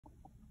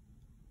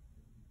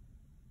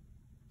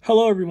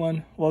Hello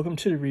everyone, welcome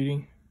to the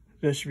reading.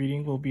 This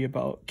reading will be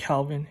about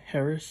Calvin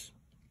Harris.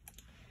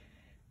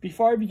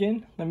 Before I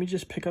begin, let me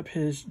just pick up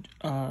his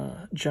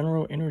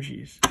general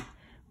energies.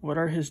 What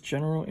are his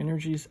general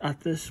energies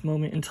at this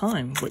moment in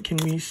time? What can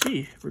we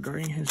see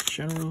regarding his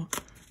general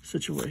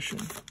situation?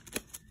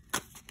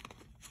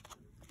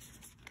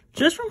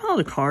 Just from how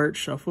the card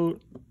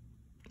shuffled,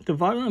 the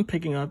vibe I'm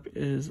picking up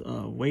is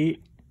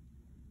weight.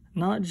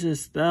 Not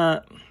just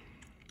that.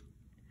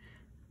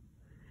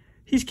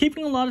 He's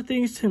keeping a lot of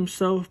things to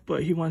himself,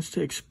 but he wants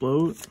to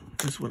explode,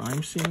 is what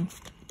I'm seeing.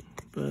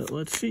 But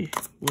let's see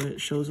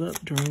what shows up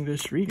during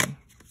this reading.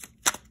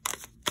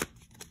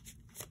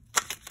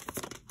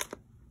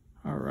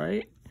 All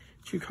right,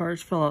 2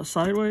 cards fell out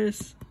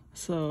sideways,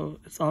 so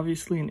it's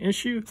obviously an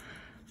issue.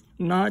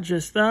 Not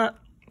just that.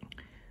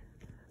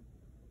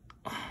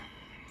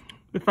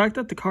 The fact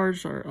that the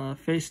cards are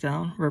face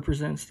down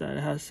represents that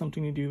it has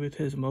something to do with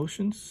his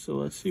emotions. So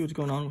let's see what's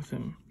going on with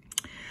him.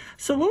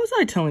 So what was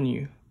I telling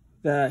you?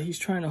 That he's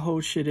trying to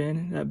hold shit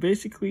in, that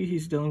basically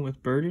he's dealing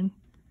with burden.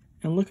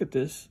 And look at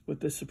this, with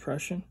this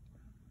suppression.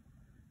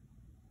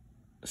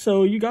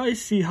 So you guys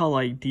see how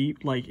like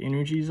deep like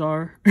energies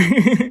are?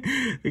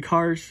 The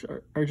cards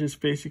are just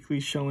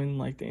basically showing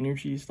like the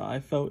energies that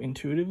I felt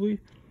intuitively.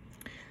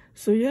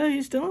 So yeah,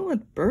 he's dealing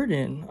with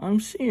burden. I'm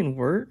seeing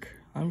work.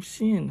 I'm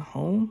seeing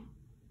home.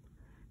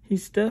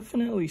 He's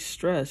definitely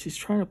stressed. He's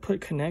trying to put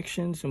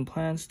connections and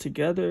plans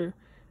together.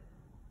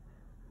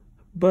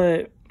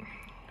 But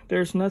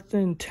there's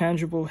nothing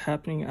tangible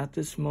happening at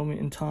this moment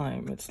in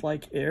time. It's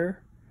like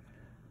air.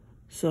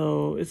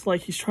 So it's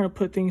like he's trying to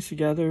put things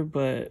together,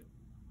 but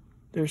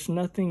there's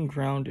nothing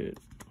grounded.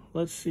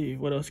 Let's see.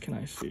 What else can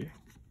I see?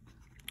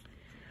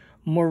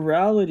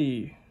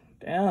 Morality.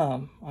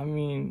 Damn. I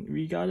mean,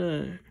 we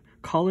gotta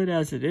call it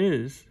as it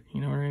is.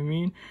 You know what I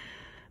mean?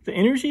 The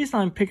energies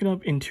I'm picking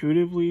up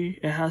intuitively,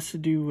 it has to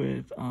do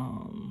with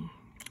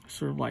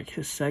sort of like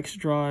his sex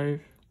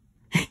drive,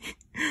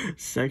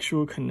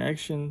 sexual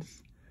connections.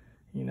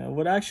 You know,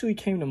 what actually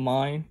came to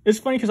mind, it's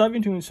funny because I've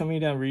been doing so many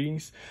damn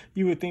readings,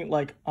 you would think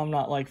like I'm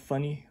not like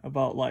funny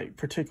about like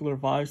particular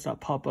vibes that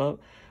pop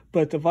up,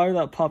 but the vibe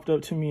that popped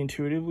up to me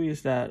intuitively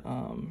is that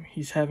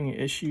he's having an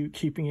issue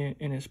keeping it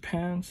in his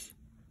pants.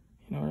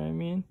 You know what I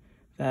mean?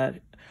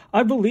 That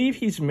I believe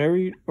he's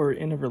married or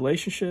in a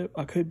relationship.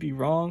 I could be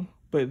wrong,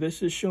 but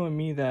this is showing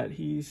me that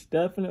he's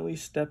definitely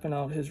stepping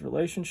out his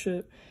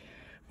relationship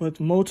with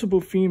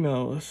multiple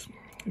females.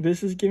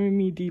 This is giving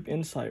me deep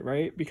insight,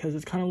 right? Because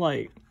it's kind of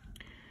like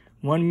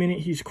 1 minute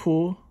he's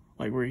cool,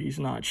 like where he's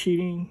not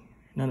cheating,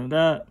 none of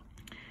that.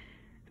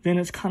 Then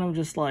it's kind of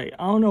just like,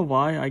 I don't know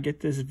why I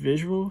get this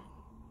visual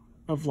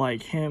of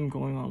like him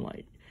going on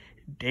like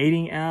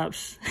dating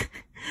apps.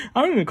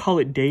 I don't even call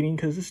it dating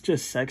because it's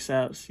just sex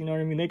apps. You know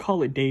what I mean? They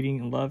call it dating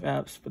and love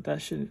apps, but that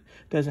shit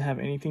doesn't have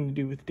anything to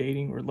do with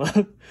dating or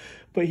love.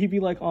 But he'd be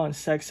like on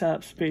sex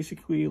apps,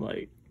 basically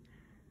like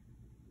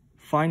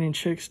finding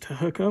chicks to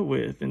hook up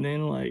with. And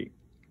then like,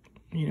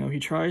 you know,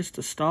 he tries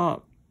to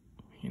stop.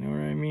 You know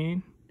what I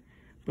mean?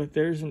 But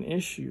there's an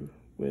issue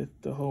with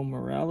the whole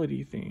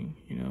morality thing.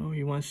 You know,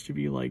 he wants to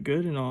be like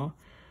good and all,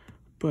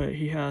 but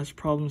he has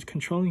problems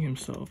controlling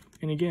himself.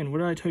 And again, what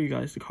did I tell you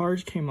guys? The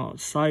cards came out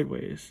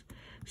sideways.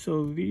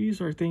 So these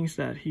are things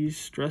that he's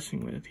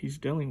stressing with, he's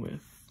dealing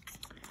with.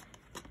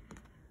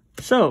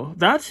 So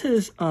that's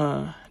his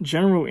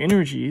general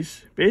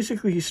energies.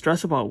 Basically, he's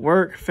stressed about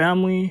work,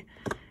 family,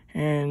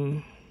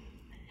 and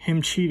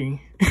him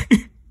cheating.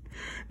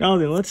 Now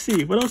then, let's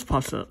see. What else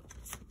pops up?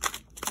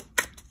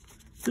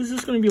 This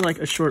is going to be like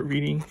a short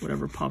reading,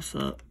 whatever pops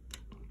up.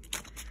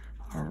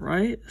 All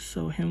right,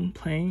 so him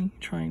playing,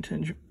 trying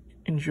to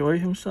enjoy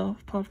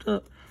himself popped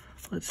up.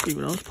 Let's see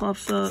what else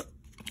pops up.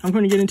 I'm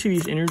going to get into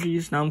these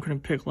energies. Now I'm going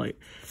to pick like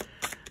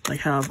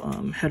have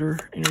header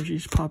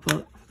energies pop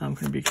up that I'm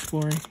going to be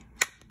exploring.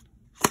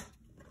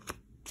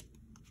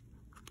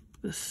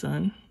 The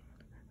Sun.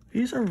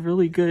 These are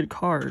really good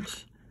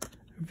cards.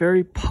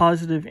 Very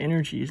positive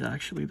energies,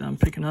 actually, that I'm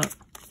picking up.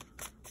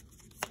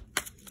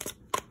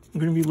 I'm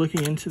going to be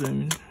looking into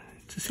them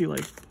to see,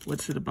 like,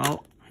 what's it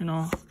about and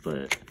all.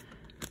 But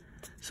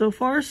so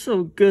far,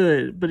 so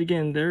good. But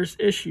again, there's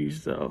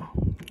issues, though.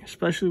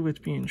 Especially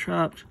with being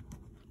trapped.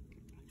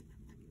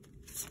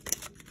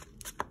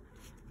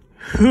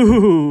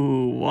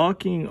 Ooh,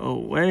 walking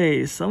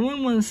away.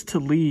 Someone wants to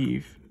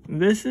leave.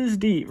 This is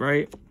deep,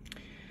 right?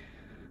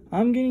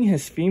 I'm getting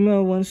his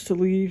female wants to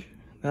leave.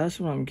 That's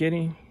what I'm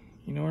getting.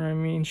 You know what I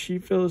mean? She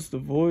fills the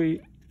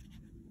void.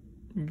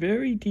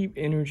 Very deep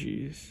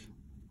energies.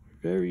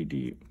 Very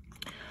deep.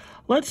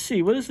 Let's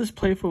see. What is this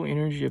playful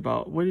energy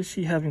about? What is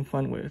he having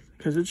fun with?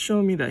 Because it's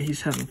showing me that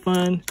he's having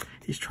fun.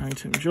 He's trying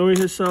to enjoy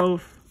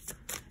himself.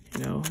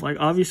 You know, like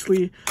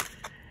obviously,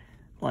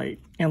 like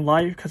in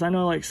life, because I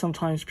know like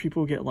sometimes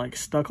people get like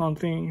stuck on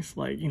things.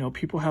 Like, you know,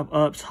 people have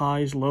ups,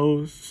 highs,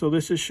 lows. So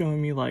this is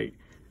showing me like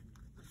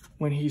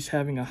when he's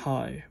having a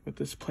high with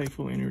this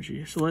playful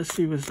energy. So let's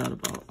see what's that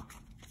about.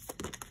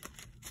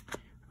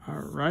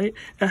 All right.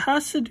 It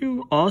has to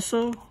do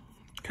also,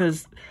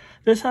 because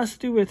this has to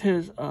do with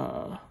his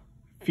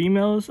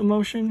female's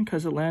emotion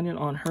because it landed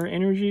on her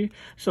energy.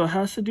 So it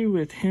has to do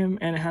with him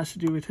and it has to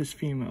do with his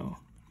female.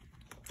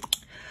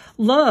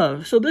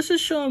 Love. So this is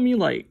showing me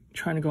like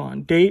trying to go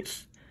on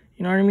dates.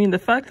 You know what I mean? The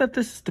fact that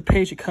this is the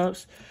Page of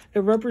Cups, it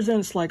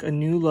represents like a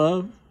new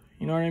love.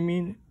 You know what I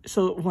mean?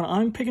 So when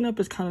I'm picking up,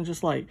 it's kind of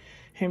just like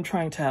him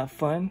trying to have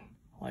fun,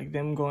 like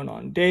them going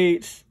on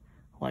dates,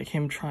 like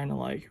him trying to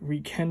like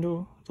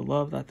rekindle the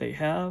love that they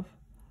have.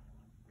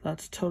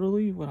 That's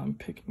totally what I'm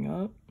picking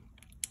up.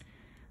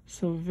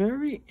 So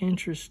very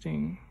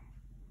interesting.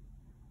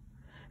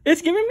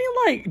 It's giving me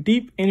like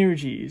deep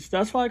energies.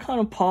 That's why I kind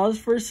of paused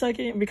for a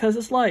second, because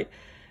it's like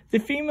the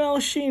female,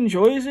 she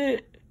enjoys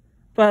it,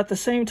 but at the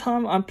same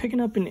time, I'm picking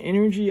up an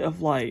energy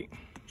of like,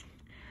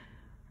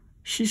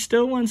 she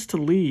still wants to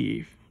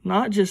leave.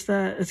 Not just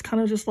that, it's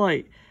kind of just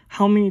like,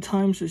 how many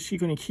times is she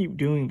going to keep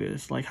doing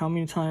this? Like, how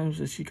many times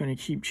is she going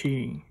to keep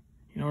cheating?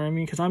 You know what I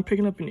mean? Because I'm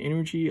picking up an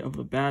energy of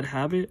a bad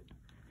habit.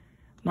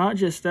 Not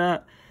just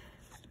that,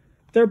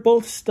 they're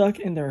both stuck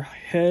in their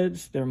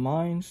heads, their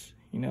minds,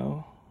 you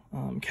know.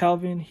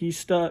 Calvin, he's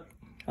stuck.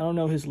 I don't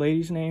know his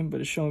lady's name,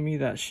 but it's showing me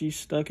that she's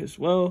stuck as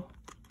well.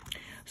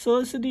 So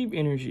it's a deep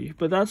energy,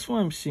 but that's what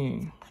I'm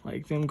seeing.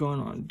 Like them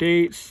going on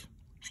dates.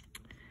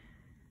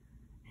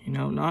 You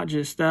know, not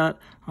just that.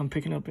 I'm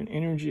picking up an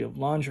energy of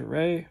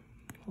lingerie.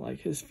 Like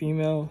his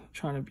female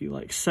trying to be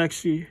like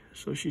sexy.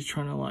 So she's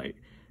trying to like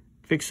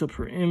fix up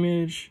her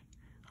image.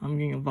 I'm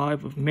getting a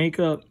vibe of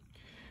makeup.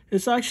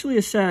 It's actually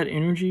a sad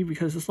energy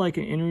because it's like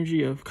an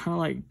energy of kind of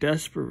like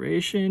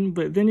desperation.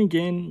 But then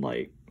again,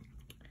 like,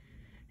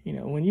 you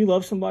know, when you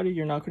love somebody,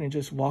 you're not going to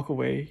just walk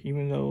away,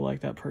 even though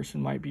like that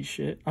person might be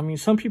shit. I mean,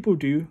 some people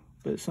do,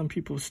 but some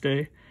people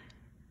stay.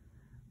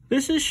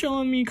 This is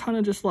showing me kind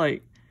of just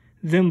like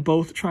them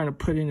both trying to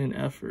put in an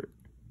effort.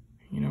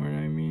 You know what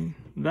I mean?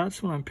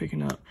 That's what I'm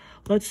picking up.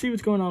 Let's see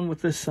what's going on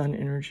with this sun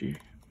energy.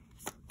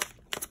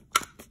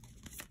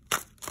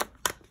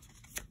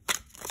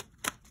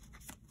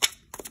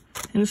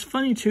 And it's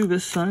funny too,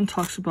 this sun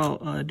talks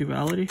about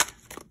duality.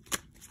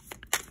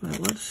 But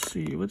let's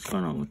see what's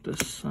going on with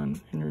this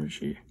sun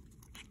energy.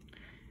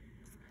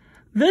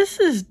 This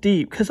is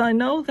deep because I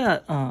know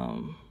that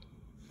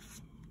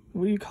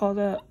what do you call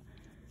that?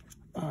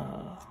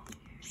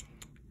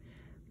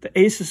 The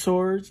Ace of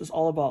Swords is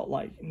all about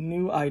like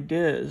new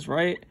ideas,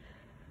 right?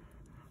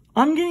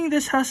 I'm getting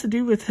this has to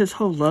do with his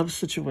whole love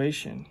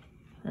situation,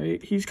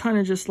 right? He's kind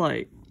of just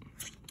like,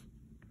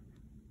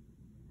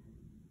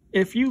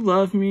 if you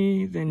love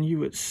me, then you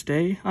would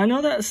stay. I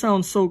know that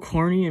sounds so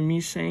corny, and me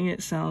saying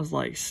it sounds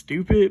like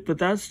stupid, but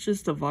that's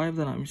just the vibe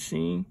that I'm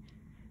seeing.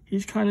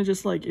 He's kind of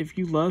just like, if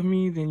you love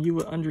me, then you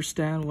would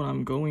understand what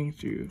I'm going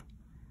through.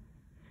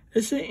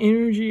 It's an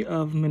energy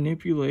of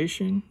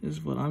manipulation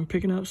is what I'm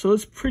picking up. So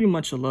it's pretty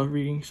much a love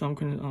reading. So I'm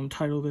going to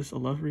title this a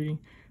love reading.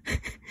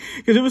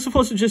 Because it was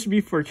supposed to just be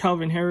for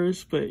Calvin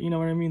Harris, but you know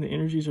what I mean? The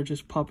energies are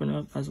just popping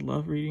up as a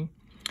love reading.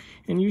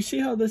 And you see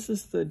how this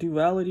is the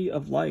duality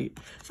of light.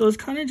 So it's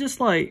kind of just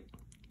like,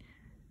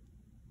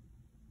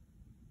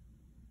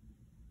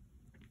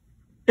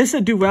 it's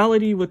a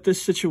duality with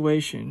this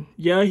situation.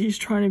 Yeah, he's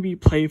trying to be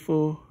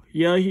playful.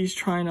 Yeah, he's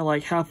trying to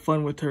like have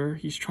fun with her.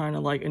 He's trying to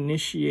like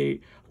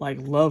initiate like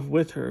love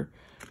with her.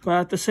 But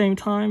at the same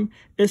time,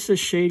 it's a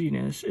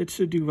shadiness. It's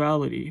a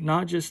duality.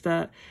 Not just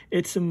that,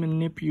 it's a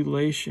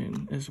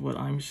manipulation is what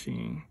I'm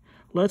seeing.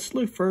 Let's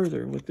look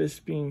further with this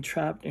being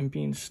trapped and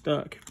being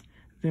stuck.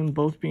 Them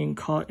both being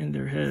caught in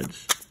their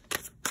heads.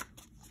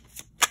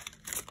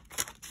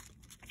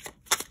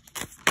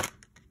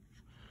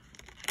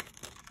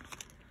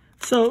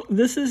 So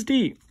this is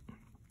deep.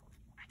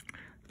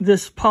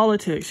 This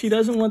politics. He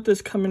doesn't want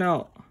this coming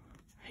out.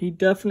 He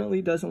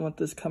definitely doesn't want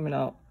this coming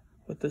out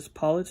with this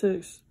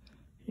politics.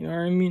 You know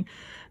what I mean?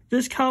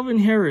 This Calvin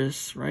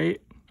Harris,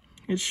 right?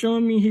 It's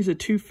showing me he's a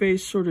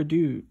two-faced sort of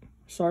dude.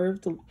 Sorry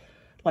if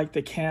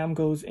the cam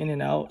goes in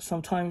and out.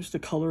 Sometimes the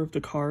color of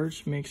the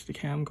cards makes the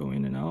cam go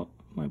in and out.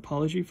 My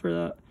apology for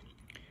that.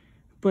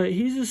 But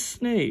he's a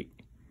snake.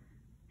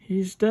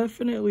 He's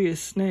definitely a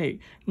snake.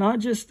 Not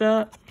just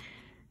that,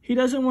 he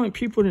doesn't want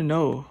people to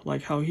know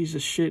like how he's a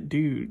shit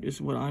dude is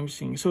what I'm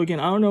seeing. So again,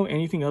 I don't know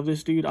anything of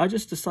this dude. I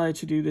just decided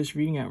to do this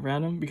reading at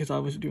random because I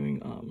was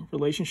doing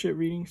relationship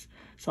readings.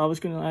 So I was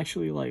going to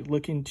actually like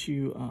look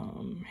into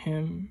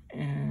him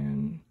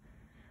and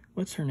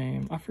what's her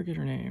name? I forget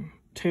her name.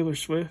 Taylor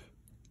Swift.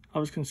 I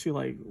was going to see,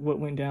 like, what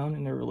went down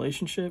in their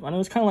relationship. I know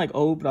it's kind of like,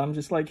 oh, but I'm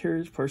just, like,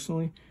 curious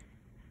personally.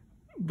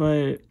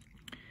 But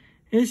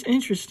it's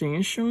interesting.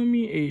 It's showing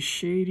me a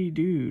shady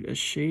dude, a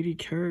shady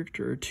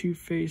character, a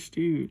two-faced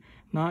dude.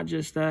 Not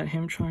just that,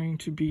 him trying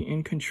to be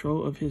in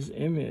control of his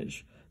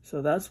image.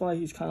 So that's why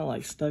he's kind of,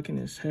 like, stuck in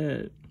his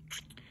head.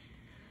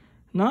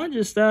 Not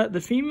just that,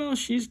 the female,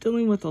 she's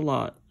dealing with a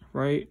lot,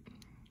 right?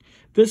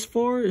 This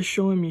 4 is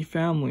showing me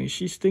family.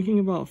 She's thinking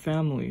about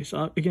family.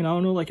 So again, I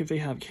don't know like if they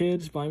have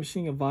kids, but I'm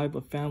seeing a vibe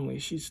of family.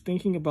 She's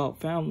thinking about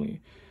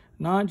family.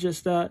 Not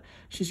just that,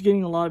 she's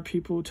getting a lot of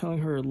people telling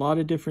her a lot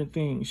of different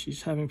things.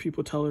 She's having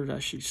people tell her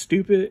that she's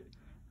stupid.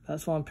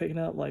 That's why I'm picking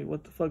up. Like,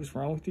 what the fuck is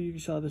wrong with you? You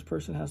saw this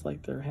person has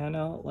like their hand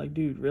out. Like,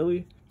 dude,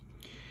 really?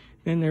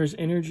 Then there's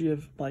energy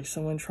of like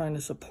someone trying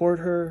to support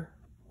her,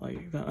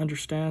 like that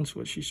understands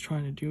what she's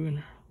trying to do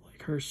in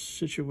like her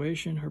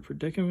situation, her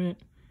predicament.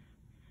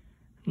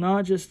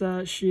 Not just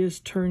that, she is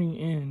turning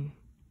in.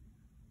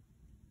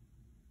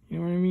 You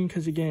know what I mean?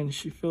 Because again,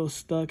 she feels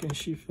stuck and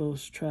she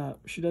feels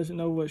trapped. She doesn't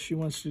know what she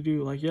wants to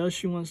do. Like, yeah,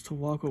 she wants to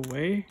walk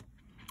away,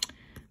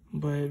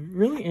 but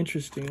really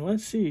interesting.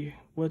 Let's see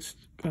what's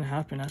going to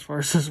happen as far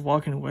as this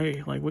walking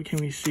away. Like, what can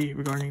we see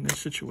regarding this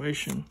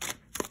situation?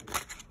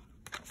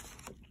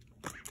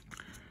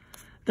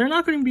 They're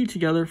not going to be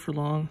together for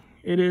long.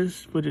 It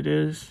is what it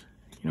is.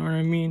 You know what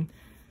I mean?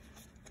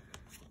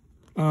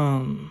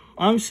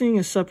 I'm seeing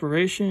a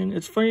separation.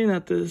 It's funny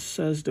that this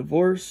says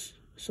divorce.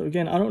 So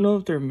again, I don't know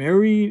if they're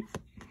married.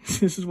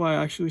 This is why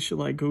I actually should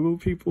like Google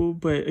people.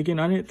 But again,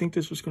 I didn't think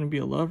this was going to be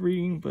a love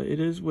reading, but it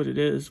is what it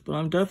is. But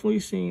I'm definitely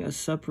seeing a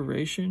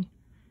separation.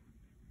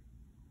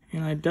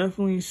 And I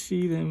definitely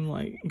see them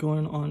like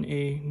going on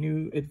a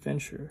new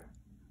adventure.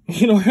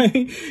 You know what I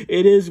mean?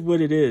 It is what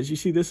it is. You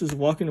see, this is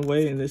walking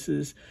away and this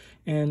is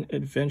an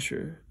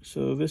adventure.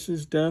 So this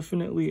is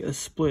definitely a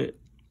split.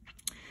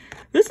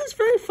 This is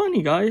very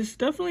funny, guys.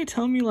 Definitely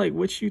tell me like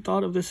what you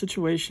thought of this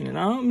situation. And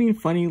I don't mean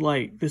funny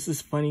like this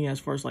is funny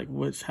as far as like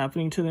what's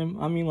happening to them.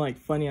 I mean like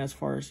funny as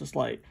far as just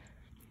like,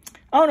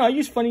 I don't know. I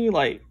use funny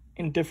like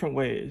in different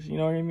ways. You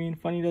know what I mean?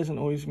 Funny doesn't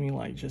always mean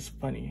like just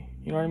funny.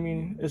 You know what I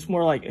mean? It's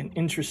more like an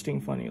interesting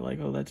funny. Like,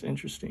 oh, that's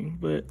interesting.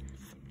 But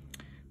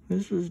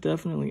this is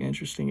definitely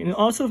interesting. And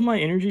also if my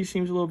energy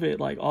seems a little bit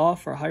like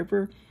off or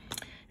hyper,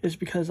 it's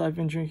because I've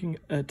been drinking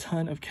a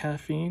ton of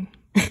caffeine.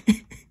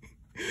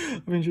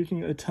 I've been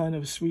drinking a ton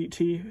of sweet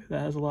tea that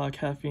has a lot of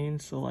caffeine,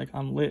 so like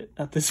I'm lit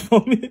at this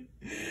moment.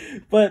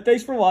 But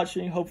thanks for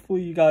watching.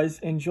 Hopefully you guys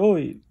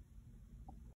enjoyed.